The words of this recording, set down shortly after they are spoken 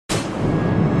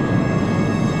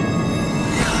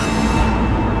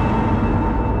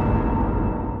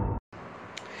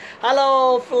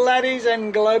Hello flatties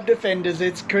and globe defenders,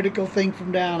 it's Critical Thing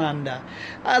from Down Under.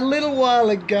 A little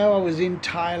while ago I was in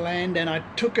Thailand and I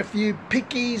took a few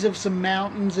pickies of some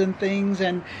mountains and things,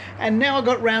 and now I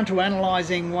got round to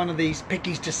analysing one of these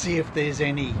pickies to see if there's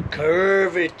any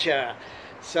curvature.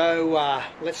 So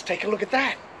let's take a look at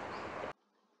that.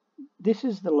 This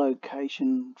is the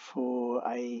location for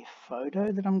a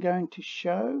photo that I'm going to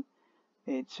show.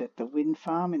 It's at the wind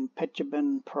farm in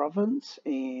Phetchabun province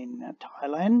in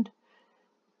Thailand,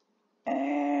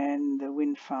 and the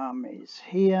wind farm is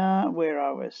here. Where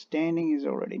I was standing is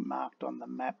already marked on the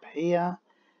map here.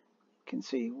 You can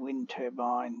see wind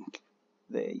turbine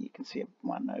there, you can see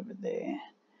one over there.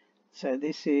 So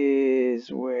this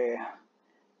is where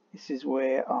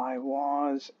I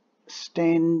was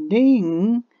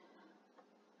standing,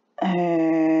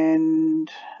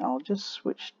 and I'll just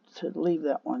switch to leave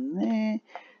that one there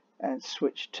and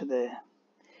switch to the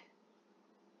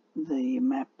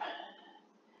map.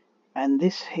 And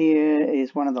this here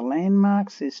is one of the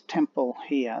landmarks, this temple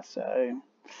here. So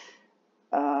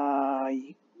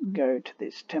you go to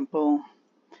this temple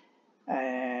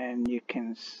and you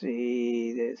can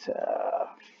see there's a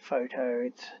photo.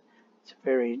 It's a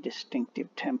very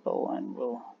distinctive temple, and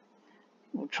we'll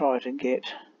try to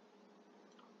get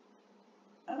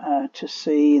to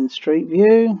see in street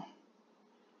view.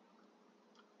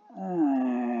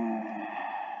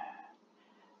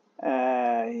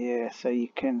 Yeah, so you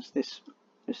can, this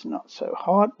is not so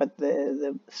hot, but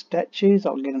the statues,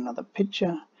 I'll get another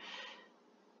picture,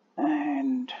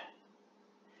 and you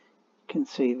can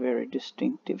see very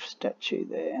distinctive statue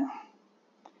there.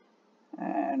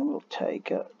 And we'll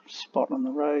take a spot on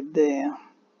the road there,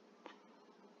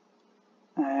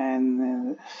 and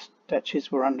the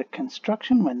statues were under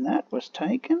construction when that was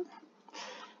taken.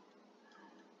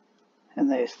 And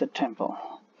there's the temple.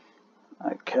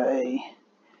 Okay,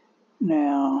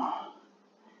 now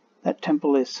that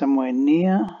temple is somewhere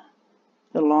near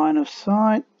the line of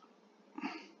sight.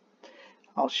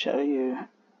 I'll show you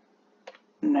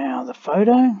now the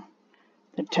photo.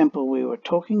 The temple we were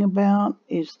talking about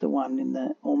is the one in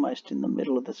the almost in the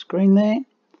middle of the screen there.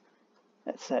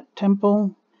 That's that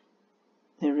temple.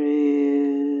 There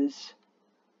is,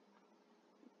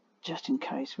 just in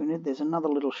case we need, there's another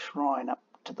little shrine up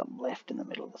to the left in the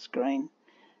middle of the screen,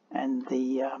 and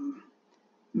the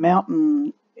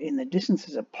mountain in the distance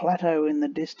is a plateau in the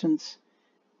distance,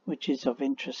 which is of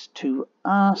interest to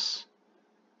us,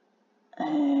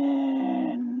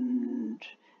 and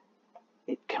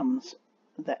it comes,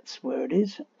 that's where it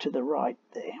is, to the right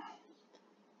there.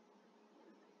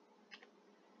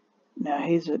 Now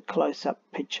here's a close-up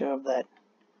picture of that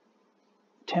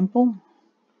temple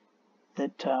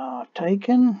that I've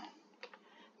taken.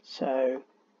 So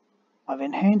I've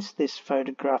enhanced this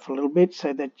photograph a little bit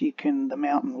so that the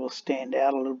mountain will stand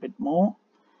out a little bit more.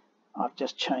 I've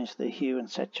just changed the hue and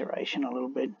saturation a little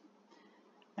bit,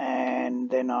 and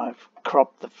then I've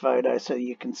cropped the photo so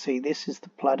you can see this is the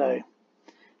plateau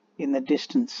in the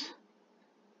distance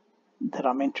that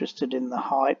I'm interested in the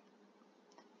height.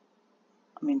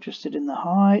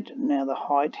 Now the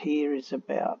height here is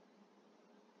about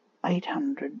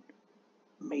 800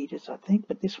 meters, I think,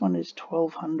 but this one is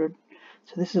 1200,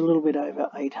 so this is a little bit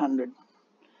over 800.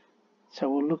 So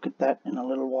we'll look at that in a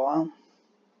little while.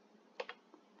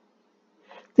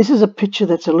 This is a picture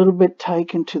that's a little bit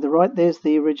taken to the right. There's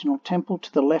the original temple,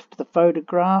 to the left of the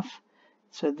photograph.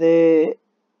 So there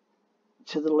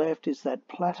to the left is that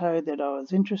plateau that I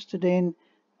was interested in,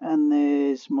 and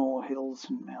there's more hills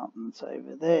and mountains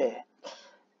over there.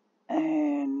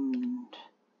 And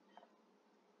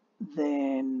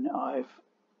then I've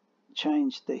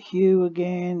changed the hue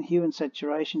again, hue and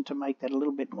saturation, to make that a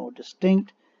little bit more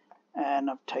distinct, and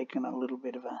I've taken a little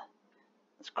bit of a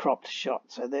cropped shot.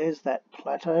 So there's that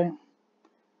plateau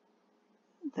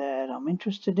that I'm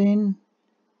interested in,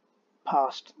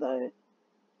 past that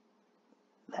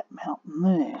mountain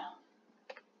there.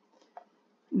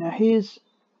 Now here's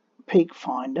Peak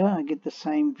Finder. I get the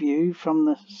same view from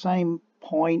the same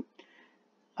point.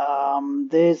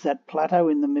 There's that plateau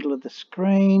in the middle of the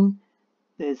screen.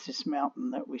 There's this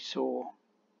mountain that we saw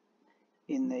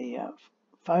in the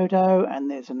photo, and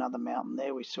there's another mountain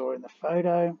there we saw in the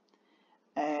photo.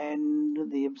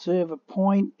 And the observer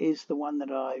point is the one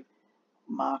that I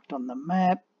marked on the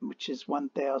map, which is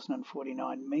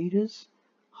 1049 meters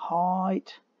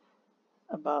height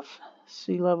above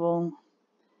sea level.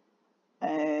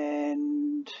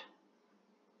 And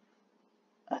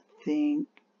I think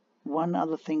one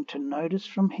other thing to notice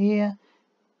from here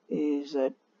is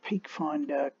that Peak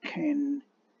Finder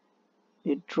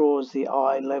it draws the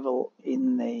eye level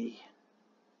in the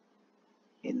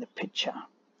picture.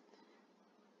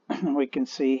 we can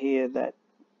see here that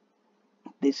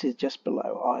this is just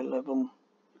below eye level,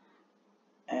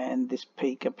 and this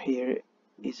peak up here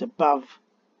is above.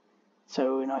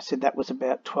 So when I said that was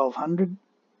about 1200,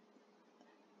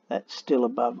 that's still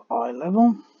above eye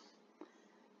level,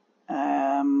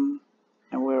 and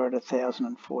we're at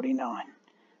 1049,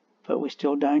 but we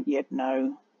still don't yet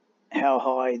know how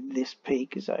high this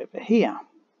peak is over here.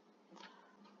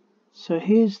 So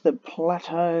here's the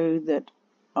plateau that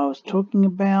I was talking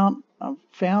about. I've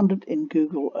found it in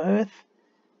Google Earth.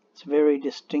 It's a very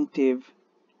distinctive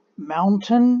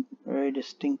mountain, very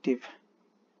distinctive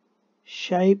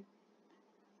shape.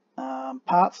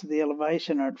 Parts of the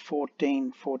elevation are at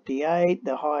 1448.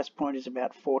 The highest point is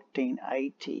about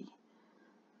 1480.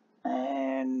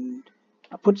 And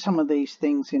I put some of these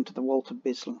things into the Walter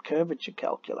Bissell curvature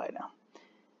calculator.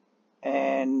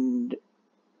 And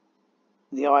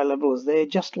the eye level is there,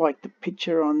 just like the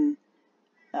picture on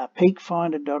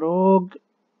peakfinder.org.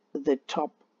 The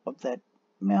top of that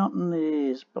mountain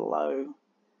is below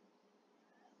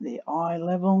the eye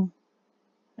level,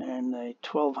 and the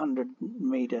 1200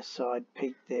 meter side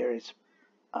peak there is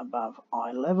above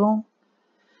eye level.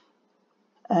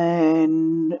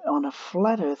 And on a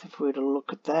flat earth, if we were to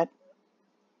look at that,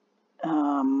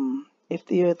 if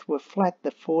the earth were flat,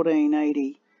 the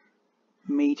 1480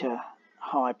 meter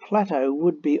high plateau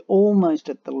would be almost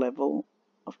at the level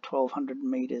of 1200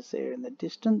 meters there in the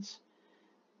distance,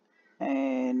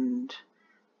 and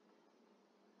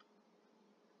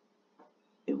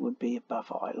it would be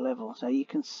above eye level. So you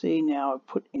can see now I've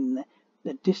put in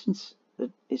the distance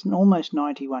that is almost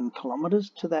 91 kilometers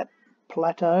to that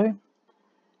plateau,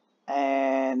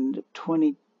 and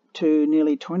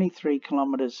nearly 23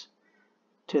 kilometers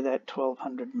to that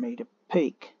 1200 meter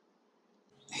peak.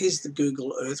 Here's the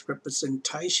Google Earth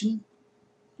representation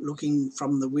looking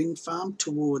from the wind farm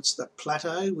towards the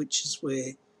plateau, which is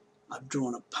where I've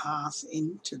drawn a path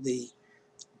into the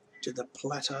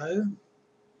plateau.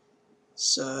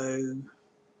 So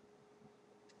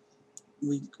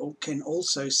we can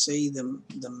also see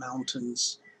the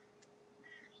mountains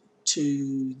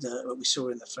to what we saw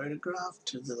in the photograph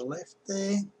to the left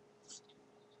there,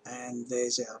 and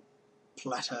there's our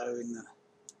plateau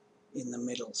in the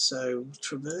middle. So we'll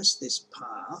traverse this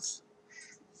path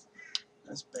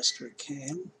as best we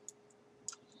can,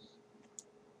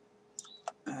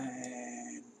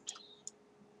 and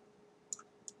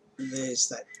there's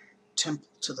that temple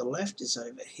to the left is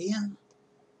over here,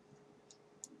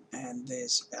 and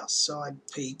there's our side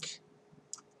peak.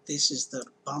 This is the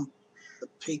bump, the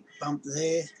peak bump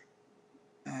there,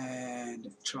 and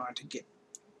I'm trying to get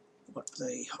what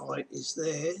the height is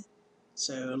there.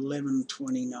 So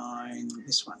 1129,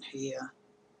 this one here,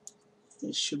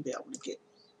 you should be able to get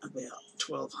about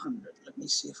 1200. Let me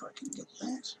see if I can get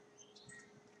that.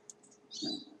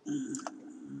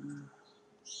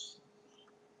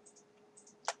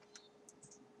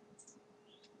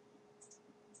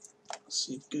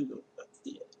 See if Google,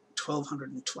 yeah,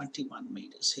 1221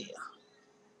 meters here.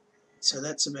 So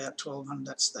that's about 1200.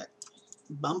 That's that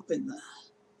bump in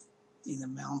the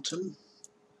mountain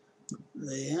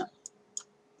there,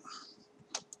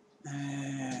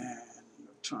 and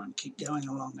we'll try and keep going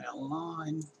along our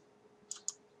line.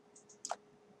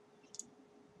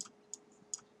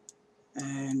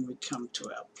 And we come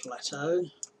to our plateau,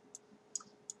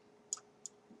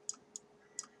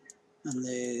 and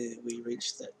there we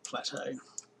reach that plateau.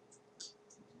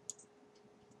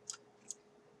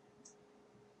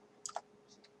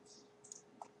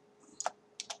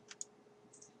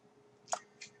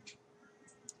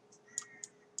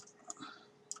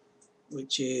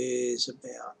 Which is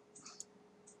about,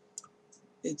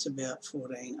 it's about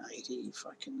 1480 if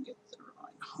I can get the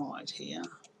right height here.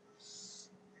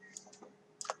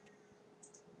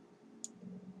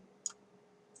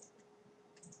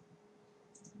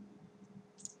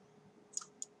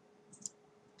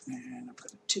 And I've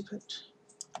got to tip it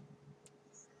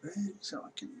there, so I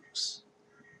can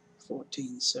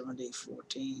 1470,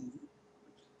 14.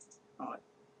 Right.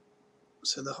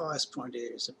 So the highest point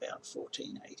here is about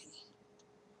 1480.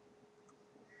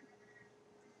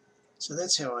 So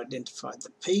that's how I identified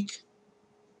the peak.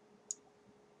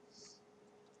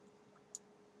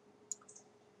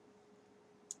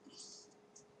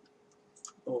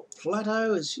 Or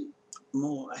plateau, as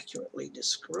more accurately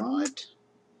described.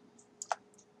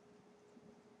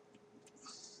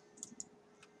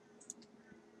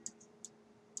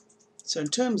 So in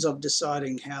terms of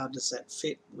deciding how does that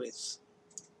fit with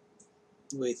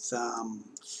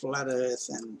flat Earth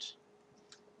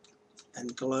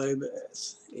and globe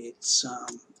Earth, it's a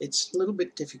little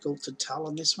bit difficult to tell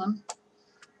on this one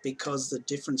because the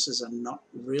differences are not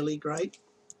really great.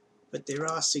 but there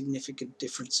are significant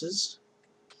differences.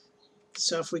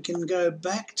 So if we can go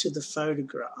back to the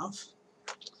photograph,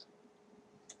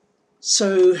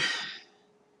 so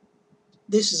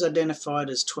this is identified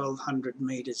as 1200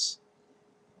 meters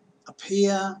up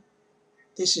here.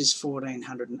 This is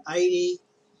 1480.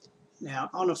 Now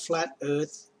on a flat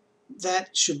earth,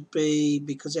 that should be,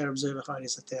 because our observer height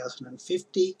is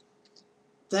 1050,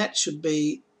 that should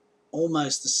be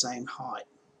almost the same height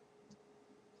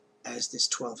as this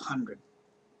 1200.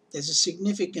 There's a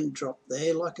significant drop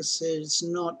there. Like I said, it's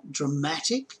not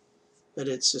dramatic, but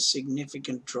it's a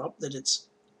significant drop, that it's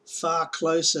far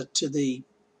closer to the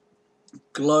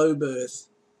globe earth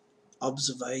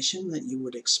observation that you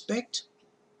would expect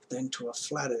than to a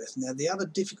flat earth. Now the other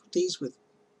difficulties with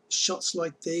shots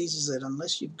like these is that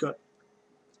unless you've got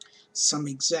some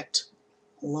exact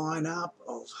line up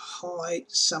of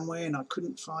height somewhere, and I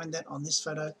couldn't find that on this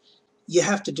photo, you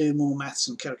have to do more maths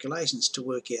and calculations to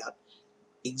work out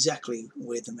exactly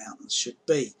where the mountains should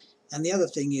be. And the other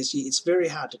thing is, it's very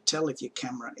hard to tell if your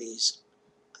camera is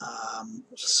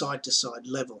side to side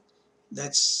level.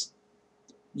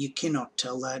 You cannot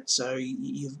tell that, so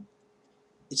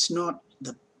it's not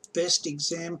the best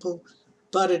example,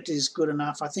 but it is good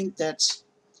enough. I think that's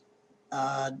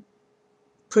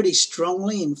pretty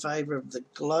strongly in favour of the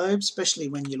globe, especially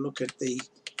when you look at the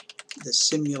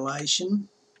simulation.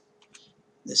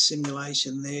 The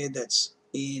simulation there that's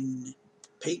in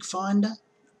Peak Finder,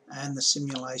 and the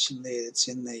simulation there that's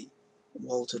in the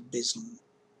Walter Bissell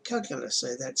calculator.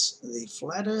 So that's the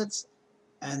flat earth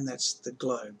and that's the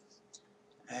globe.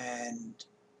 And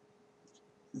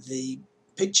the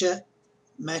picture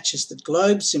matches the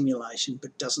globe simulation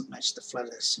but doesn't match the flat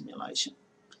earth simulation.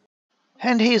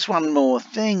 And here's one more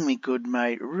thing, me good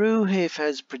mate. Ruhif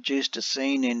has produced a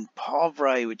scene in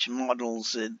Povre which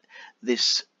models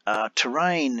this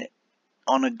terrain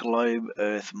on a globe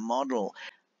Earth model.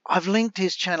 I've linked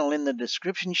his channel in the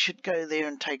description. You should go there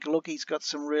and take a look. He's got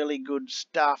some really good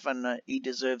stuff, and he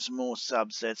deserves more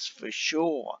subs, that's for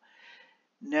sure.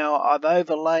 Now, I've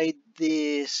overlaid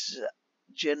this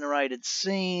generated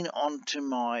scene onto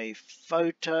my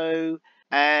photo,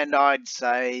 and I'd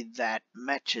say that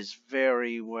matches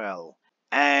very well.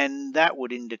 And that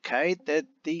would indicate that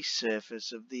the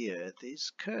surface of the Earth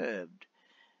is curved,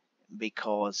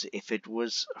 because if it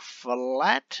was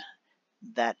flat,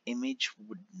 that image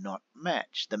would not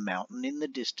match. The mountain in the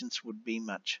distance would be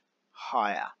much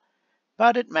higher.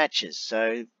 But it matches,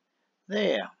 so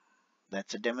there.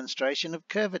 That's a demonstration of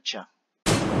curvature.